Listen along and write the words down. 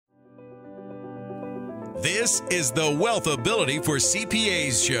This is the Wealthability for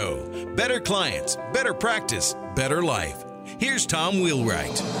CPAs show. Better clients, better practice, better life. Here's Tom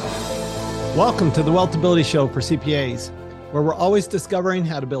Wheelwright. Welcome to the Wealthability show for CPAs, where we're always discovering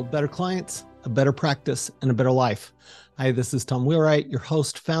how to build better clients, a better practice, and a better life. Hi, this is Tom Wheelwright, your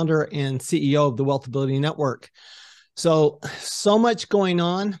host, founder, and CEO of the Wealthability Network. So much going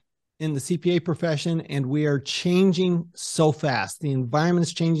on in the CPA profession, and we are changing so fast. The environment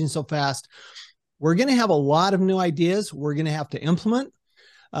is changing so fast. We're going to have a lot of new ideas we're going to have to implement.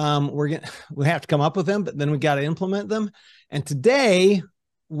 We have to come up with them, but then we got to implement them. And today,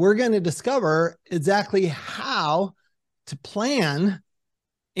 we're going to discover exactly how to plan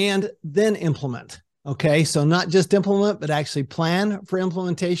and then implement. Okay, so not just implement, but actually plan for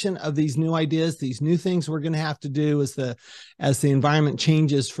implementation of these new ideas, these new things we're going to have to do as the environment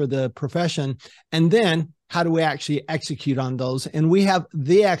changes for the profession. And then how do we actually execute on those? And we have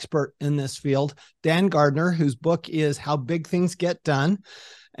the expert in this field, Dan Gardner, whose book is How Big Things Get Done.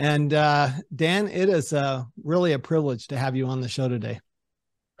 And Dan, it is really a privilege to have you on the show today.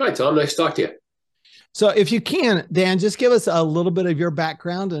 Hi, Tom. Nice to talk to you. So if you can, Dan, just give us a little bit of your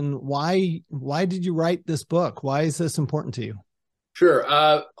background and why did you write this book? Why is this important to you? Sure.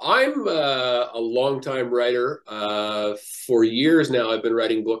 I'm a longtime writer. For years now, I've been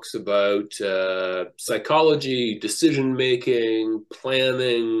writing books about psychology, decision-making,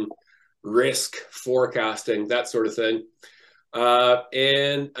 planning, risk, forecasting, that sort of thing.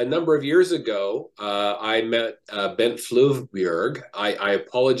 And a number of years ago, I met Bent Flyvbjerg. I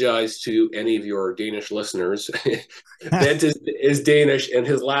apologize to any of your Danish listeners. Bent is Danish, and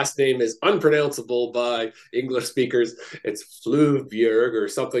his last name is unpronounceable by English speakers. It's Flyvbjerg or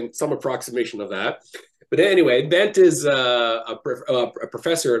something, some approximation of that. But anyway, Bent is a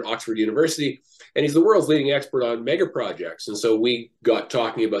professor at Oxford University, and he's the world's leading expert on mega projects. And so we got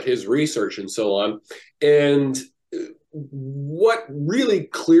talking about his research and so on. And what really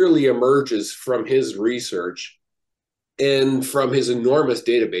clearly emerges from his research and from his enormous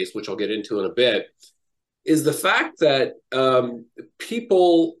database, which I'll get into in a bit, is the fact that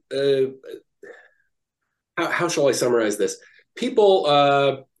people, how shall I summarize this? People,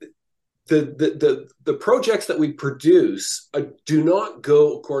 the projects that we produce do not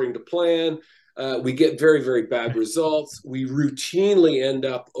go according to plan. We get very, very bad results. We routinely end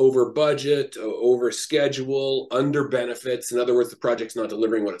up over budget, over schedule, under benefits. In other words, the project's not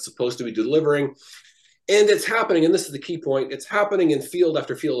delivering what it's supposed to be delivering. And it's happening, and this is the key point, it's happening in field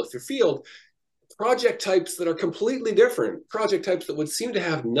after field after field. Project types that are completely different, project types that would seem to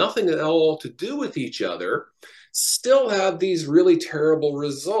have nothing at all to do with each other, still have these really terrible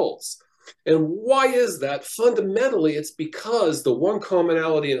results. And why is that? Fundamentally, it's because the one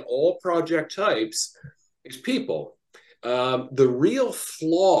commonality in all project types is people. The real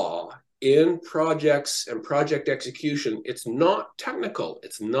flaw in projects and project execution, it's not technical.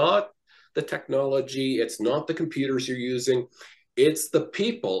 It's not the technology. It's not the computers you're using. It's the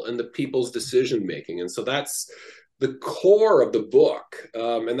people and the people's decision-making. And so that's the core of the book.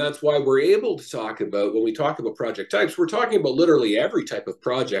 And that's why we're able to talk about, when we talk about project types, we're talking about literally every type of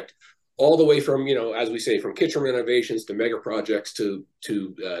project, all the way from, as we say, from kitchen renovations to mega projects to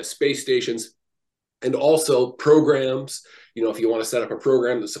space stations, and also programs. If you want to set up a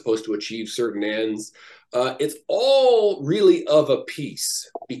program that's supposed to achieve certain ends, it's all really of a piece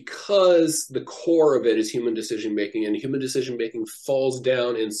because the core of it is human decision-making, and human decision-making falls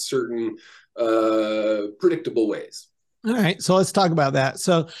down in certain predictable ways. All right, so let's talk about that.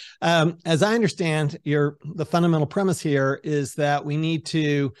 So as I understand, the fundamental premise here is that we need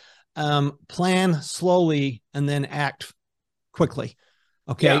to plan slowly and then act quickly.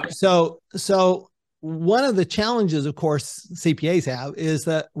 Okay. Yeah. So one of the challenges, of course, CPAs have is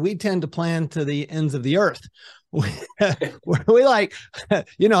that we tend to plan to the ends of the earth. we like,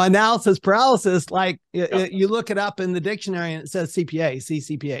 analysis paralysis, you look it up in the dictionary and it says CPA,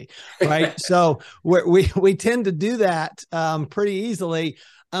 CCPA, right? So we tend to do that pretty easily.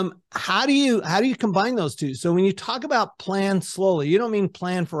 How do you combine those two? So when you talk about plan slowly, you don't mean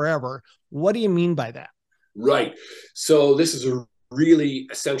plan forever. What do you mean by that? Right. So this is a really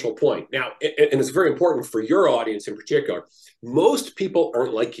essential point. Now, and it's very important for your audience in particular. Most people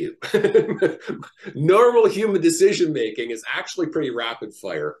aren't like you. Normal human decision-making is actually pretty rapid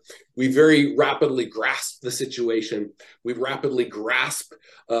fire. We very rapidly grasp the situation. We rapidly grasp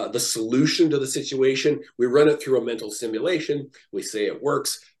the solution to the situation. We run it through a mental simulation. We say it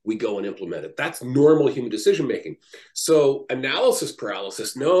works. We go and implement it. That's normal human decision-making. So analysis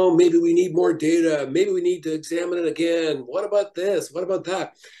paralysis, no, maybe we need more data. Maybe we need to examine it again. What about this? What about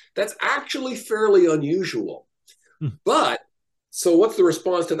that? That's actually fairly unusual. But So what's the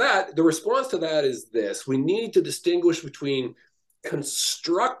response to that? The response to that is this: we need to distinguish between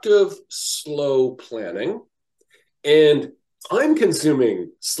constructive, slow planning and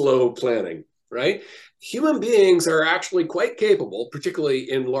time-consuming, slow planning, right? Human beings are actually quite capable, particularly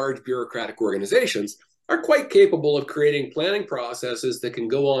in large bureaucratic organizations, are quite capable of creating planning processes that can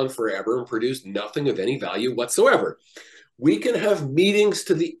go on forever and produce nothing of any value whatsoever. We can have meetings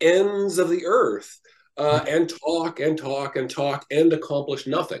to the ends of the earth and talk and talk and talk and accomplish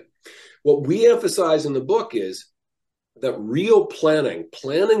nothing. What we emphasize in the book is that real planning,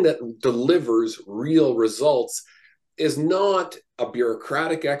 planning that delivers real results, is not a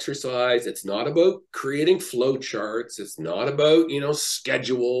bureaucratic exercise. It's not about creating flow charts. It's not about,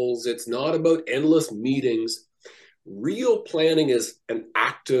 schedules. It's not about endless meetings. Real planning is an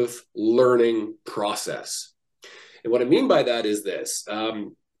active learning process. And what I mean by that is this.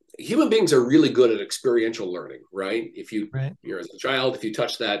 Human beings are really good at experiential learning, right? You're as a child, if you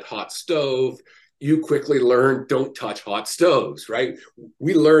touch that hot stove, you quickly learn, don't touch hot stoves, right?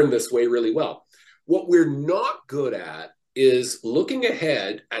 We learn this way really well. What we're not good at is looking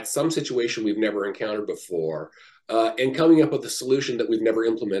ahead at some situation we've never encountered before and coming up with a solution that we've never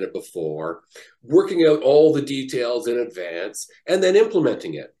implemented before, working out all the details in advance, and then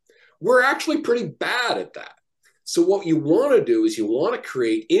implementing it. We're actually pretty bad at that. So what you want to do is you want to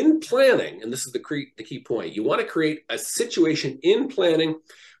create in planning, and this is the key point, you want to create a situation in planning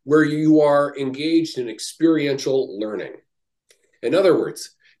where you are engaged in experiential learning. In other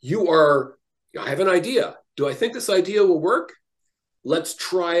words, I have an idea. Do I think this idea will work? Let's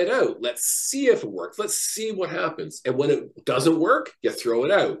try it out. Let's see if it works. Let's see what happens. And when it doesn't work, you throw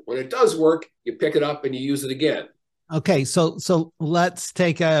it out. When it does work, you pick it up and you use it again. Okay, so let's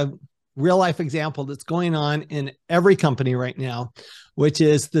take a real life example that's going on in every company right now, which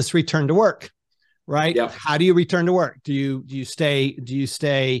is this return to work. Right? Yep. How do you return to work? Do you stay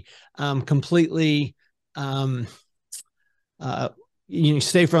completely you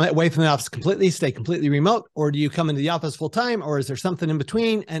stay away from the office completely, stay completely remote, or do you come into the office full time, or is there something in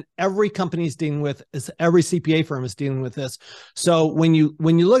between? And every company is dealing with this, every CPA firm is dealing with this. So when you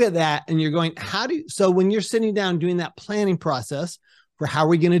look at that and you're going, so when you're sitting down doing that planning process for how are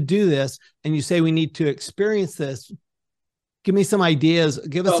we going to do this, and you say we need to experience this, give us some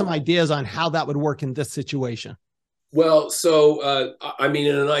ideas on how that would work in this situation. Well, so, in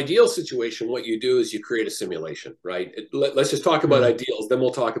an ideal situation, what you do is you create a simulation, right? Let's just talk about ideals, then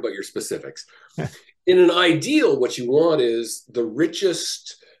we'll talk about your specifics. In an ideal, what you want is the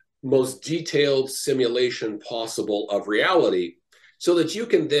richest, most detailed simulation possible of reality so that you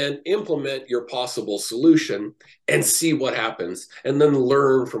can then implement your possible solution and see what happens and then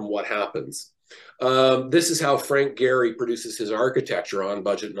learn from what happens. This is how Frank Gehry produces his architecture On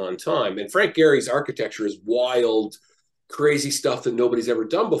Budget and On Time. And Frank Gehry's architecture is wild, crazy stuff that nobody's ever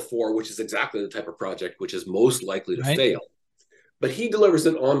done before, which is exactly the type of project which is most likely to fail. But he delivers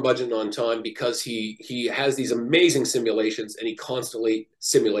it on budget and on time because he has these amazing simulations and he constantly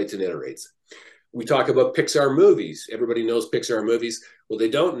simulates and iterates. We talk about Pixar movies. Everybody knows Pixar movies. What they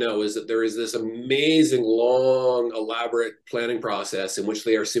don't know is that there is this amazing, long, elaborate planning process in which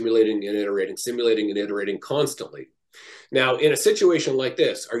they are simulating and iterating constantly. Now, in a situation like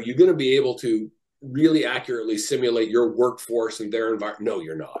this, are you going to be able to really accurately simulate your workforce and their environment? No,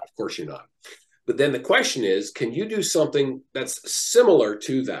 you're not. Of course, you're not. But then the question is, can you do something that's similar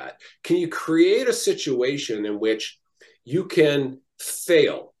to that? Can you create a situation in which you can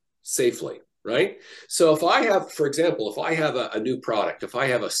fail safely? Right? So if I have, for example, a new product, if I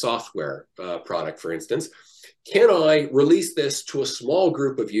have a software product, for instance, can I release this to a small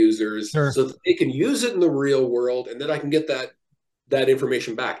group of users so that they can use it in the real world and then I can get that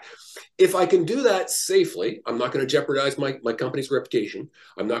information back? If I can do that safely, I'm not going to jeopardize my company's reputation.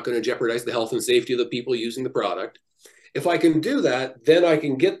 I'm not going to jeopardize the health and safety of the people using the product. If I can do that, then I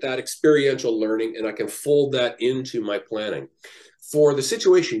can get that experiential learning and I can fold that into my planning. For the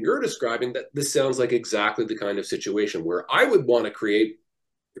situation you're describing, that this sounds like exactly the kind of situation where I would want to create,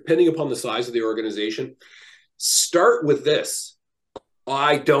 depending upon the size of the organization, start with this.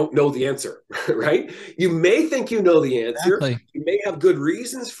 I don't know the answer, right? You may think you know the answer. Exactly. You may have good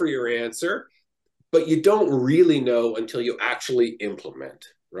reasons for your answer, but you don't really know until you actually implement,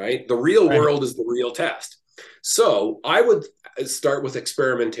 right? The real world is the real test. So I would start with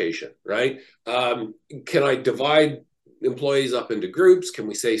experimentation, right? Can I divide employees up into groups? Can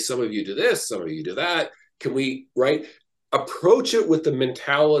we say some of you do this, some of you do that? Can we, approach it with the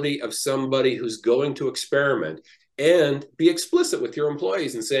mentality of somebody who's going to experiment and be explicit with your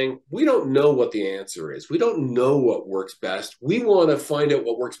employees and saying, we don't know what the answer is. We don't know what works best. We want to find out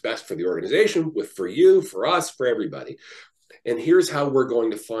what works best for the organization, for you, for us, for everybody. And here's how we're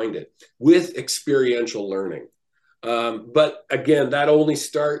going to find it with experiential learning. But again, that only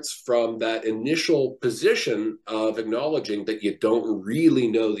starts from that initial position of acknowledging that you don't really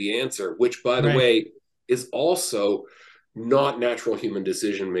know the answer, which, by the way, is also not natural human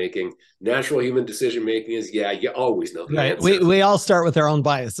decision making. Natural human decision making is, yeah, you always know the answer. We all start with our own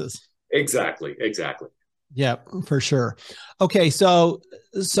biases. Exactly. Yeah, for sure. Okay, so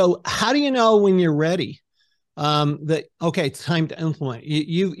how do you know when you're ready? That okay, it's time to implement.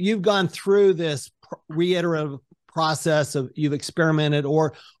 You've gone through this reiterative process of you've experimented,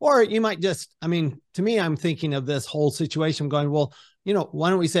 or you might just, I mean, to me, I'm thinking of this whole situation going, well, why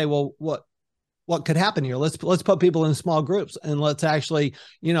don't we say, well, what could happen here? Let's put people in small groups and let's actually,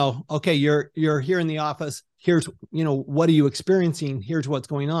 okay, you're here in the office. Here's, what are you experiencing? Here's what's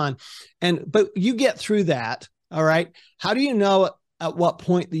going on. But you get through that. All right. How do you know at what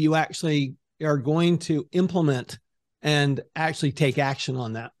point that you actually are going to implement and actually take action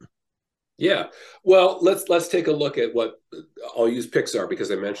on that? Yeah. Well, let's take a look at what I'll use Pixar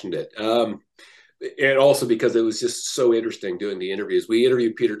because I mentioned it. And also because it was just so interesting doing the interviews. We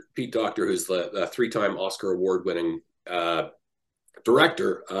interviewed Pete Docter, who's the three-time Oscar award-winning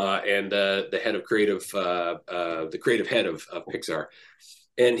director and the head of creative, the creative head of Pixar.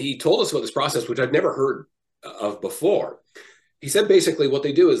 And he told us about this process, which I've never heard of before. He said basically what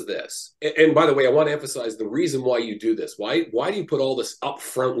they do is this. And by the way, I want to emphasize the reason why you do this. Why do you put all this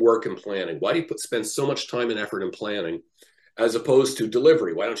upfront work in planning? Why do you spend so much time and effort in planning as opposed to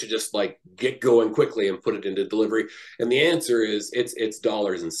delivery? Why don't you just get going quickly and put it into delivery? And the answer is it's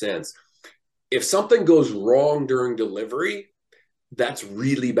dollars and cents. If something goes wrong during delivery, that's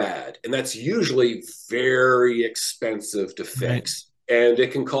really bad. And that's usually very expensive to fix. Right. And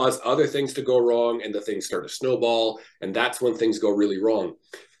it can cause other things to go wrong and the things start to snowball. And that's when things go really wrong.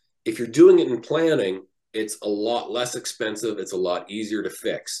 If you're doing it in planning, it's a lot less expensive. It's a lot easier to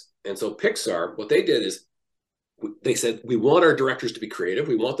fix. And so Pixar, what they did is they said, we want our directors to be creative.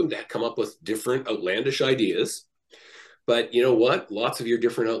 We want them to come up with different outlandish ideas. But you know what? Lots of your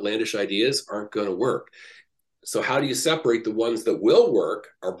different outlandish ideas aren't going to work. So how do you separate the ones that will work,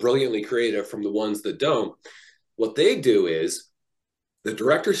 are brilliantly creative, from the ones that don't? What they do is the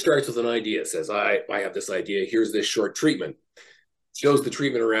director starts with an idea, says, I have this idea. Here's this short treatment. Shows the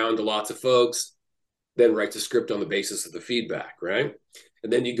treatment around to lots of folks, then writes a script on the basis of the feedback, right?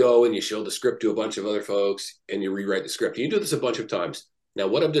 And then you go and you show the script to a bunch of other folks and you rewrite the script. You do this a bunch of times. Now,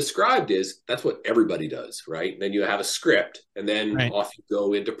 what I've described is that's what everybody does, right? And then you have a script and then off you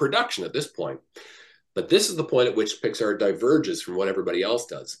go into production at this point. But this is the point at which Pixar diverges from what everybody else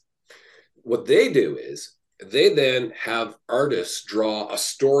does. What they do is they then have artists draw a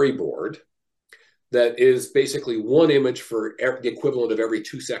storyboard that is basically one image for the equivalent of every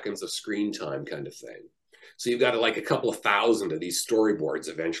 2 seconds of screen time kind of thing. So you've got a couple of thousand of these storyboards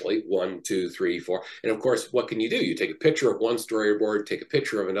eventually, 1, 2, 3, 4. And of course, what can you do? You take a picture of one storyboard, take a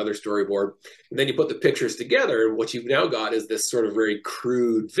picture of another storyboard, and then you put the pictures together. And what you've now got is this sort of very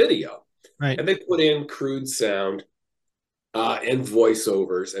crude video. Right. And they put in crude sound and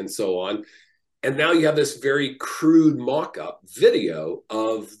voiceovers and so on. And now you have this very crude mock-up video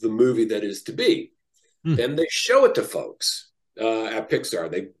of the movie that is to be. Then they show it to folks at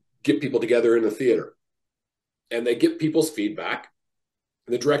Pixar. They get people together in the theater and they get people's feedback.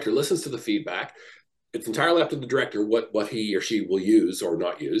 And the director listens to the feedback. It's entirely up to the director what he or she will use or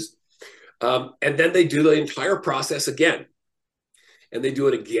not use. And then they do the entire process again. And they do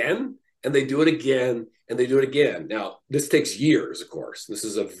it again, and they do it again, and they do it again. Now, this takes years, of course. This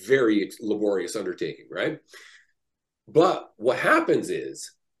is a very laborious undertaking, right? But what happens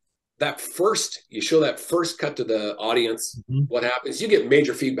is you show that first cut to the audience. What happens? You get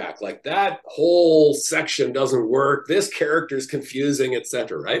major feedback, like that whole section doesn't work. This character is confusing,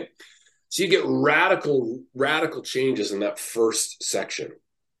 etc. Right? So you get radical changes in that first section.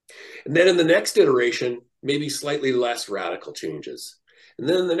 And then in the next iteration, maybe slightly less radical changes. And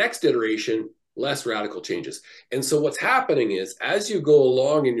then in the next iteration, less radical changes. And so what's happening is, as you go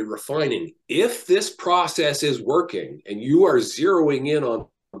along and you're refining, if this process is working and you are zeroing in on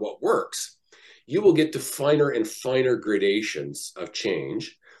what works, you will get to finer and finer gradations of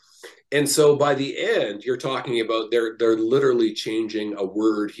change. And so by the end, you're talking about they're literally changing a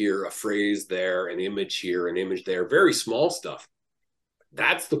word here, a phrase there, an image here, an image there, very small stuff.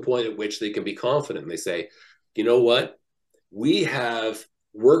 That's the point at which they can be confident. And they say, you know what? We have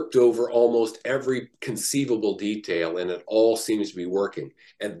worked over almost every conceivable detail and it all seems to be working.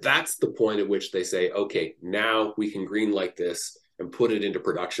 And that's the point at which they say, okay, now we can greenlight this and put it into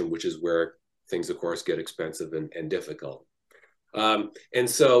production, which is where things, of course, get expensive and difficult. And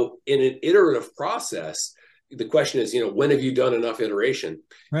so in an iterative process, the question is, when have you done enough iteration?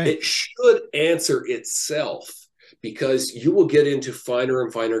 Right. It should answer itself, because you will get into finer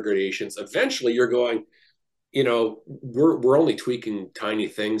and finer gradations. Eventually you're going, we're only tweaking tiny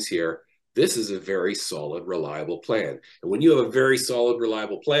things here. This is a very solid, reliable plan. And when you have a very solid,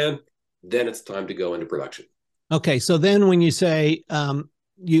 reliable plan, then it's time to go into production. Okay. So then when you say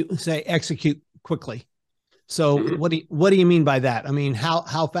execute quickly. So what do you mean by that? I mean,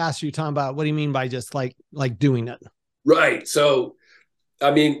 how fast are you talking about? What do you mean by just like doing it? Right. So,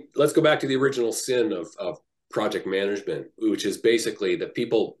 I mean, let's go back to the original sin of project management, which is basically that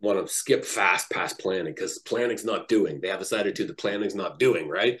people want to skip fast past planning because planning's not doing. They have this attitude that planning's not doing,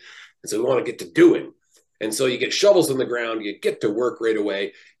 right? And so we want to get to doing. And so you get shovels in the ground, you get to work right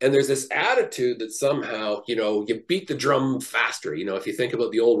away. And there's this attitude that somehow, you beat the drum faster. If you think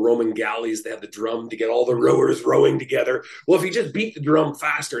about the old Roman galleys, they had the drum to get all the rowers rowing together. Well, if you just beat the drum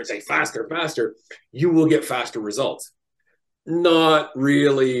faster and say faster, faster, you will get faster results. Not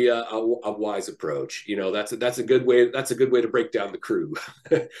really a wise approach. That's a good way. That's a good way to break down the crew.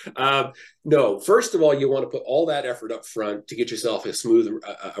 No, first of all, you want to put all that effort up front to get yourself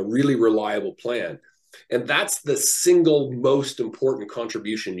a really reliable plan. And that's the single most important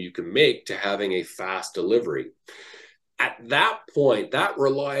contribution you can make to having a fast delivery. At that point, that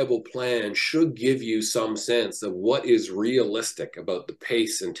reliable plan should give you some sense of what is realistic about the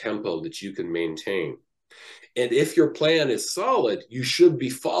pace and tempo that you can maintain. And if your plan is solid, you should be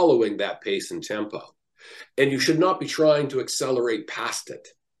following that pace and tempo. And you should not be trying to accelerate past it,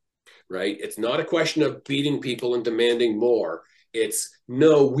 right? It's not a question of beating people and demanding more. It's,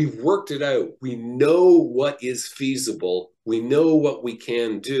 no, we've worked it out. We know what is feasible. We know what we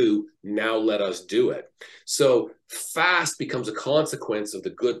can do. Now let us do it. So fast becomes a consequence of the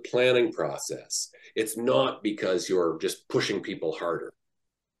good planning process. It's not because you're just pushing people harder.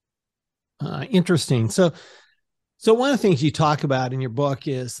 Interesting. So one of the things you talk about in your book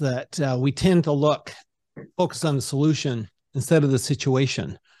is that we tend to focus on the solution instead of the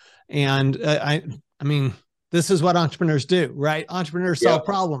situation. And I mean, this is what entrepreneurs do, right? Entrepreneurs solve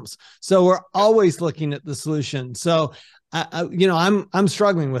problems. So we're always looking at the solution. So, I'm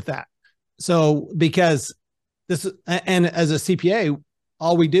struggling with that. So because and as a CPA,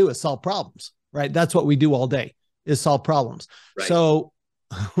 all we do is solve problems, right? That's what we do all day, is solve problems. Right. So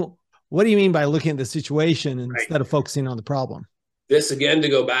what do you mean by looking at the situation instead of focusing on the problem? This, again, to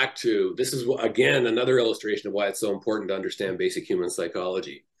go back to, this is, again, another illustration of why it's so important to understand basic human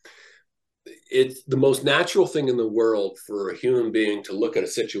psychology. It's the most natural thing in the world for a human being to look at a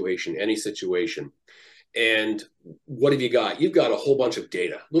situation, any situation. And what have you got? You've got a whole bunch of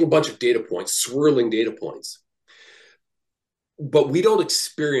data, a little bunch of data points, swirling data points. But we don't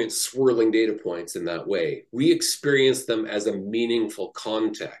experience swirling data points in that way. We experience them as a meaningful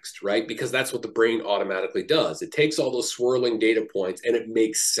context, right? Because that's what the brain automatically does. It takes all those swirling data points and it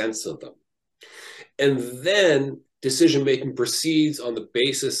makes sense of them. And then decision-making proceeds on the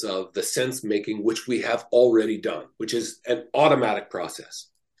basis of the sense-making, which we have already done, which is an automatic process.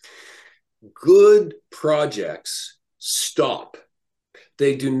 Good projects stop.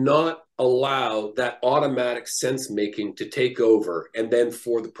 They do not allow that automatic sense-making to take over and then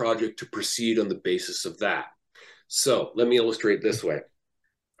for the project to proceed on the basis of that. So let me illustrate this way.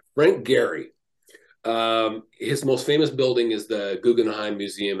 Frank Gehry, his most famous building is the Guggenheim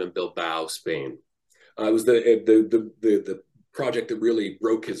Museum in Bilbao, Spain. It was the project that really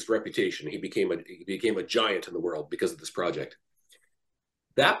broke his reputation. He became a giant in the world because of this project.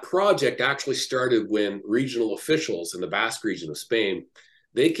 That project actually started when regional officials in the Basque region of Spain,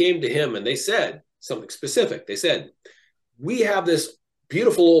 they came to him and they said something specific. They said, we have this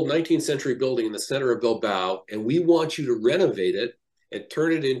beautiful old 19th century building in the center of Bilbao, and we want you to renovate it and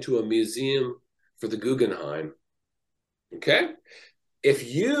turn it into a museum for the Guggenheim. Okay?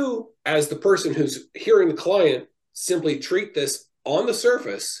 If you, as the person who's hearing the client, simply treat this on the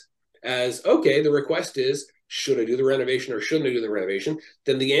surface as, okay, the request is, should I do the renovation or shouldn't I do the renovation?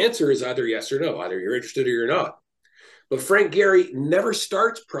 Then the answer is either yes or no. Either you're interested or you're not. But Frank Gehry never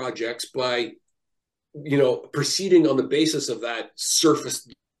starts projects by, proceeding on the basis of the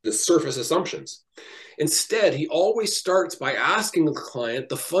surface assumptions. Instead, he always starts by asking the client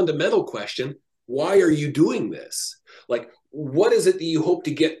the fundamental question, why are you doing this? Like, what is it that you hope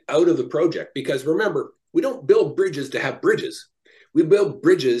to get out of the project? Because remember, we don't build bridges to have bridges. We build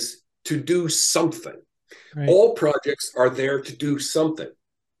bridges to do something. Right. All projects are there to do something.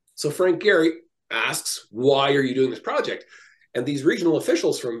 So Frank Gehry asks, why are you doing this project? And these regional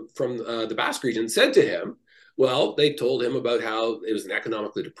officials from the Basque region said to him, Well, they told him about how it was an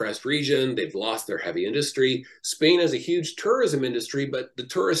economically depressed region. They've lost their heavy industry. Spain has a huge tourism industry, but the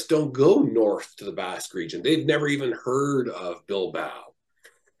tourists don't go north to the Basque region. They've never even heard of Bilbao.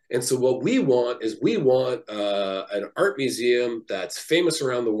 And so what we want is an art museum that's famous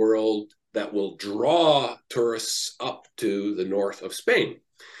around the world that will draw tourists up to the north of Spain.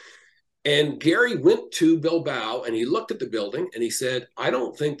 And Gary went to Bilbao and he looked at the building and he said, I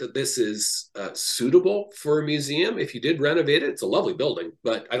don't think that this is suitable for a museum. If you did renovate it, it's a lovely building,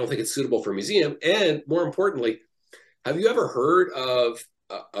 but I don't think it's suitable for a museum. And more importantly, have you ever heard of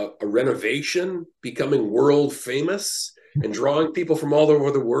a renovation becoming world famous and drawing people from all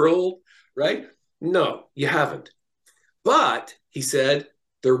over the world, right? No, you haven't. But he said,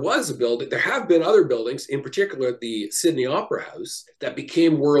 there was a building, there have been other buildings, in particular the Sydney Opera House, that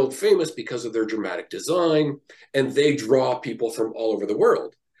became world famous because of their dramatic design, and they draw people from all over the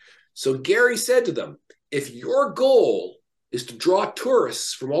world. So Gary said to them, if your goal is to draw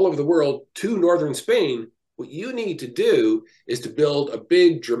tourists from all over the world to northern Spain, what you need to do is to build a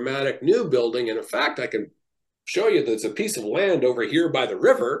big dramatic new building. And in fact, I can show you there's a piece of land over here by the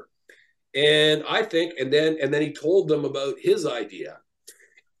river. And I think, and then he told them about his idea.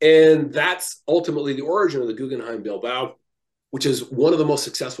 And that's ultimately the origin of the Guggenheim Bilbao, which is one of the most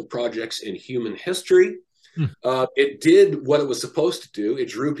successful projects in human history. It did what it was supposed to do. It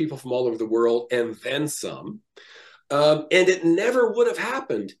drew people from all over the world and then some. And it never would have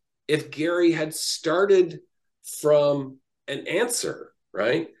happened if Gary had started from an answer,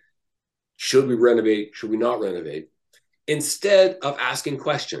 right? Should we renovate? Should we not renovate? Instead of asking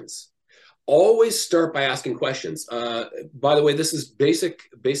questions. Always start by asking questions. By the way, this is basic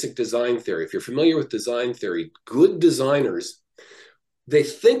design theory. If you're familiar with design theory, good designers, they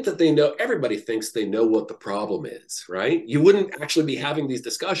think that they know, everybody thinks they know what the problem is, right? You wouldn't actually be having these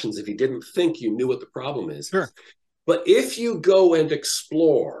discussions if you didn't think you knew what the problem is. Sure. But if you go and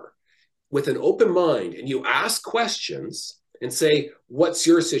explore with an open mind and you ask questions and say, what's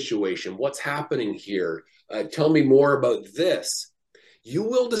your situation? What's happening here? Tell me more about this. You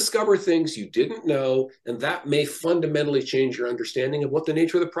will discover things you didn't know, and that may fundamentally change your understanding of what the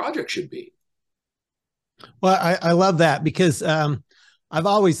nature of the project should be. Well, I love that because I've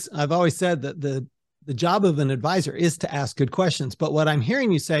always said that the job of an advisor is to ask good questions. But what I'm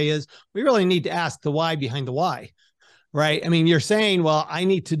hearing you say is we really need to ask the why behind the why, right? I mean, you're saying, well, I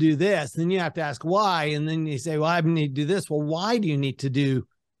need to do this. Then you have to ask why. And then you say, well, I need to do this. Well, why do you need to do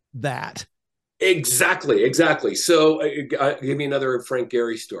that? Exactly. So give me another Frank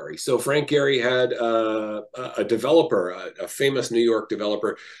Gehry story. So Frank Gehry had a developer, a famous New York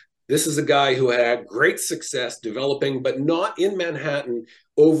developer. This is a guy who had great success developing, but not in Manhattan,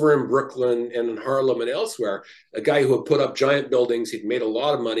 over in Brooklyn and in Harlem and elsewhere. A guy who had put up giant buildings. He'd made a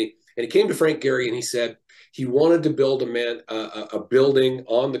lot of money. And he came to Frank Gehry and he said he wanted to build a building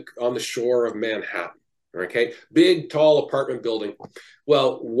on the shore of Manhattan. Okay, big, tall apartment building.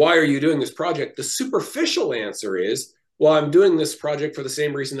 Well, why are you doing this project? The superficial answer is, well, I'm doing this project for the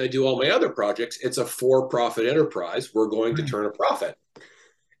same reason I do all my other projects. It's a for-profit enterprise. We're going to turn a profit.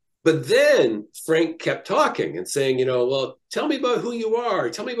 But then Frank kept talking and saying, well, tell me about who you are.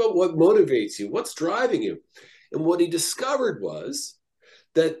 Tell me about what motivates you. What's driving you? And what he discovered was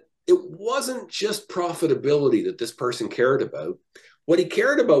that it wasn't just profitability that this person cared about. What he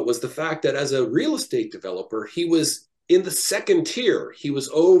cared about was the fact that as a real estate developer, he was in the second tier. He was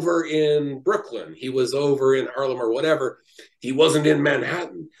over in Brooklyn. He was over in Harlem or whatever. He wasn't in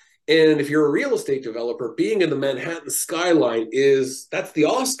Manhattan. And if you're a real estate developer, being in the Manhattan skyline that's the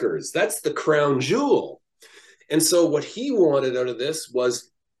Oscars. That's the crown jewel. And so what he wanted out of this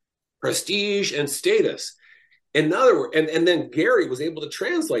was prestige and status. In other words, and then Gary was able to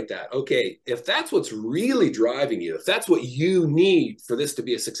translate that. Okay, if that's what's really driving you, if that's what you need for this to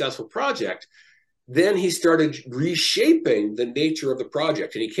be a successful project, then he started reshaping the nature of the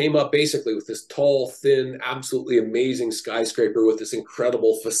project. And he came up basically with this tall, thin, absolutely amazing skyscraper with this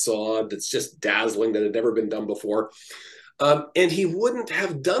incredible facade that's just dazzling that had never been done before. And he wouldn't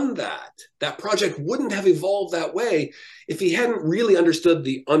have done that. That project wouldn't have evolved that way if he hadn't really understood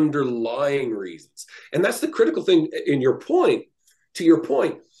the underlying reasons. And that's the critical thing in your point. To your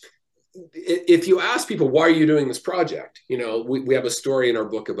point, if you ask people, why are you doing this project? We have a story in our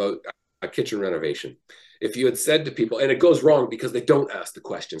book about a kitchen renovation. If you had said to people, and it goes wrong because they don't ask the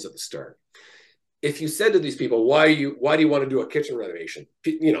questions at the start. If you said to these people, why do you want to do a kitchen renovation?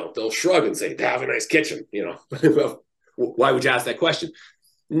 They'll shrug and say, to have a nice kitchen, Why would you ask that question?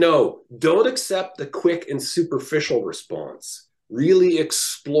 No, don't accept the quick and superficial response. Really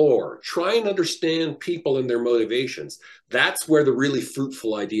explore. Try and understand people and their motivations. That's where the really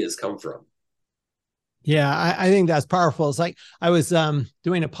fruitful ideas come from. Yeah, I think that's powerful. It's like I was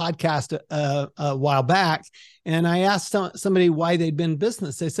doing a podcast a while back, and I asked somebody why they'd been in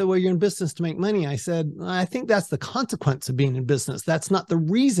business. They said, well, you're in business to make money. I said, I think that's the consequence of being in business. That's not the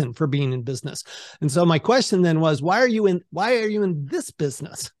reason for being in business. And so my question then was, why are you in this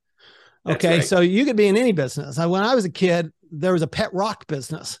business? Okay, right. So you could be in any business. When I was a kid, there was a pet rock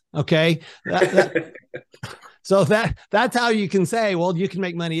business. Okay. So that's how you can say, well, you can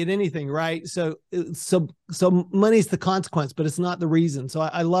make money at anything, right? So money's the consequence, but it's not the reason. So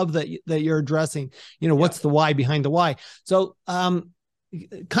I love that you're addressing, what's the why behind the why. So kind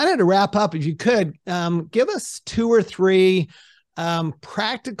of to wrap up, if you could give us 2 or 3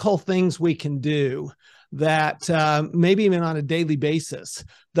 practical things we can do that maybe even on a daily basis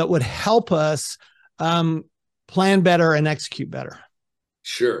that would help us plan better and execute better.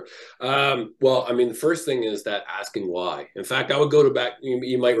 Sure. Well, I mean, the first thing is that asking why. In fact, I would go back,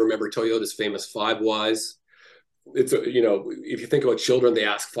 you might remember Toyota's famous 5 whys. It's, if you think about children, they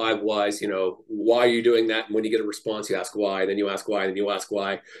ask 5 whys, why are you doing that? And when you get a response, you ask why, then you ask why, then you ask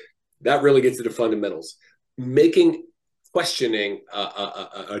why. That really gets to the fundamentals. Making questioning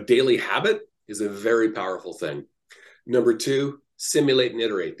a daily habit is a very powerful thing. Number 2, simulate and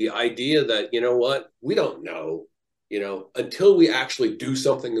iterate. The idea that, we don't know. Until we actually do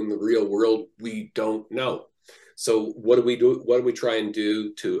something in the real world, we don't know. So what do we do? What do we try and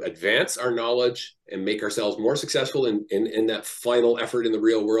do to advance our knowledge and make ourselves more successful in that final effort in the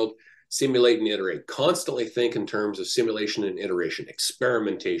real world? Simulate and iterate. Constantly think in terms of simulation and iteration,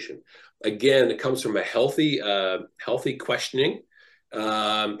 experimentation. Again, it comes from a healthy questioning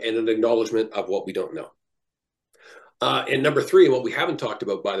and an acknowledgement of what we don't know. And number 3, and what we haven't talked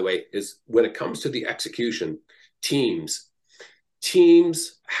about, by the way, is when it comes to the execution, teams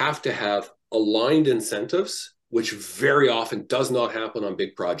have to have aligned incentives, which very often does not happen on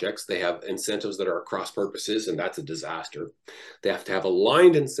big projects. They have incentives that are across purposes, and that's a disaster. They have to have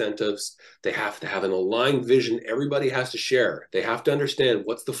aligned incentives. They have to have an aligned vision. Everybody has to share. They have to understand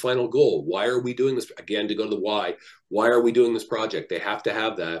what's the final goal. Why are we doing this? Again, to go to the why. Why are we doing this project? They have to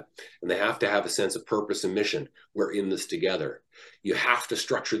have that, and they have to have a sense of purpose and mission. We're in this together. You have to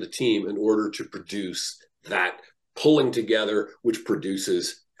structure the team in order to produce that pulling together, which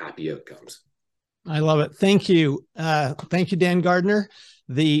produces happy outcomes. I love it. Thank you. Thank you, Dan Gardner.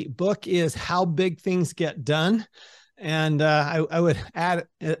 The book is How Big Things Get Done. And I would add,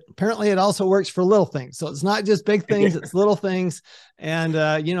 apparently it also works for little things. So it's not just big things, it's little things. And,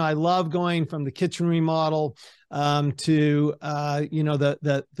 I love going from the kitchen remodel to,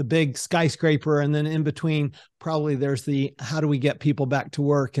 the big skyscraper. And then in between, probably there's the, how do we get people back to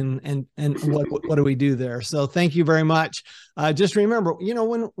work and what do we do there? So thank you very much. Just remember,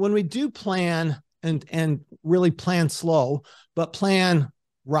 when we do plan and really plan slow, but plan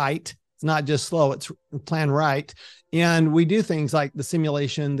right. It's not just slow, it's plan right. And we do things like the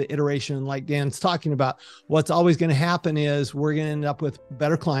simulation, the iteration, like Dan's talking about. What's always going to happen is we're going to end up with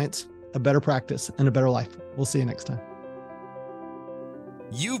better clients, a better practice, and a better life. We'll see you next time.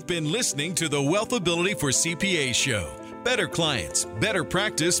 You've been listening to the Wealthability for CPA show. Better clients, better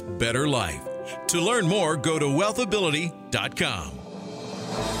practice, better life. To learn more, go to wealthability.com.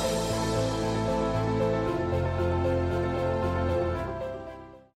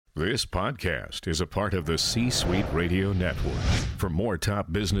 This podcast is a part of the C-Suite Radio Network. For more top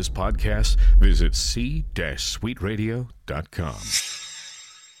business podcasts, visit c-suiteradio.com.